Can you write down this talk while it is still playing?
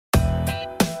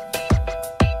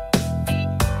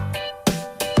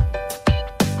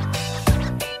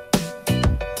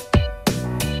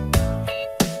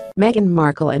Meghan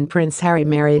Markle and Prince Harry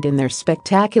married in their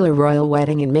spectacular royal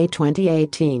wedding in May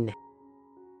 2018.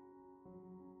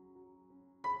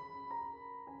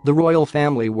 The royal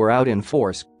family were out in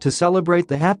force to celebrate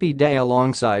the happy day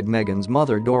alongside Meghan's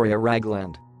mother Doria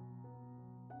Ragland.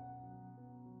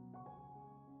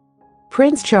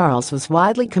 Prince Charles was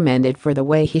widely commended for the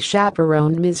way he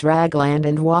chaperoned Ms Ragland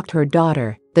and walked her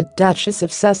daughter, the Duchess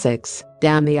of Sussex,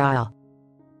 down the aisle.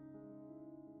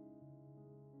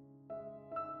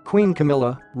 Queen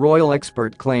Camilla, royal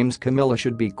expert claims Camilla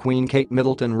should be Queen Kate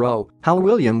Middleton ROW. How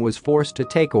William was forced to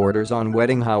take orders on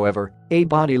wedding. However, a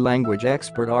body language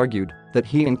expert argued that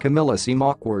he and Camilla seem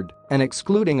awkward and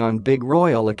excluding on big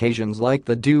royal occasions like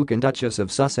the Duke and Duchess of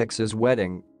Sussex's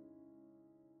wedding.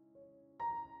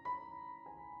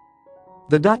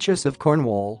 The Duchess of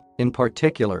Cornwall, in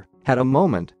particular, had a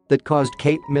moment that caused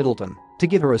Kate Middleton to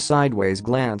give her a sideways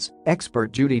glance,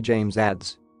 expert Judi James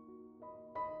adds.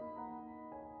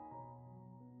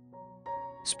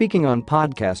 Speaking on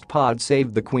podcast Pod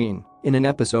Save the Queen, in an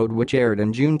episode which aired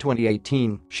in June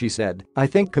 2018, she said, "I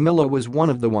think Camilla was one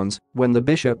of the ones, when the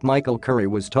Bishop Michael Curry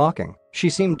was talking,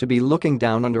 she seemed to be looking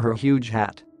down under her huge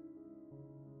hat.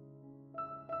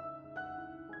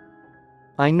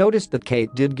 I noticed that Kate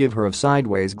did give her a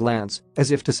sideways glance, as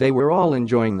if to say we're all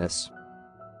enjoying this."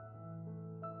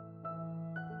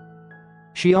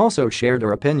 She also shared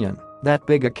her opinion that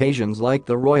big occasions like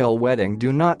the royal wedding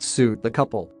do not suit the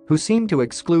couple, who seem to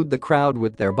exclude the crowd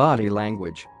with their body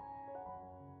language.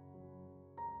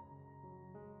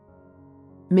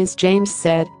 Ms James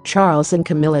said, "Charles and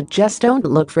Camilla just don't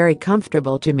look very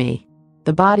comfortable to me.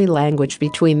 The body language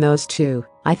between those two,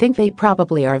 I think they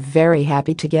probably are very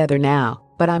happy together now,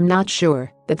 but I'm not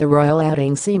sure that the royal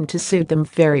outing seemed to suit them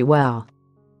very well."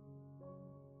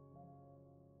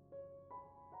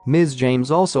 Ms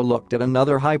James also looked at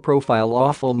another high-profile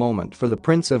awful moment for the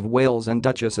Prince of Wales and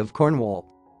Duchess of Cornwall.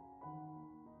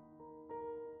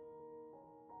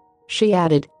 She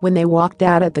added, when they walked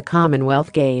out at the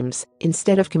Commonwealth Games,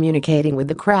 instead of communicating with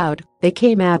the crowd, they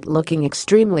came out looking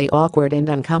extremely awkward and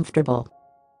uncomfortable.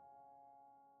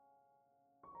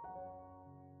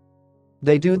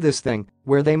 They do this thing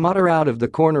where they mutter out of the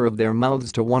corner of their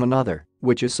mouths to one another,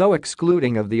 which is so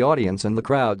excluding of the audience and the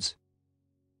crowds.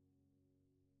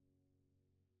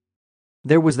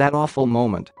 There was that awful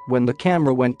moment when the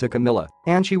camera went to Camilla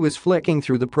and she was flicking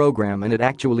through the program and it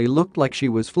actually looked like she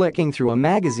was flicking through a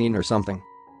magazine or something.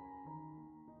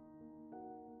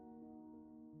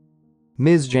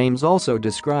 Ms James also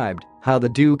described how the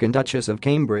Duke and Duchess of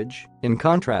Cambridge, in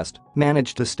contrast,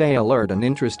 managed to stay alert and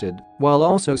interested while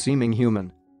also seeming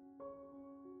human.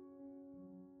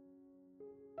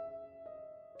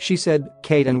 She said,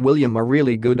 "Kate and William are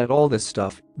really good at all this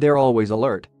stuff, they're always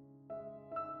alert.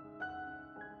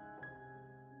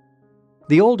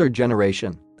 The older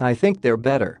generation, I think they're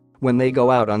better when they go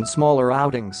out on smaller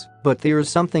outings, but there's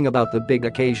something about the big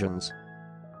occasions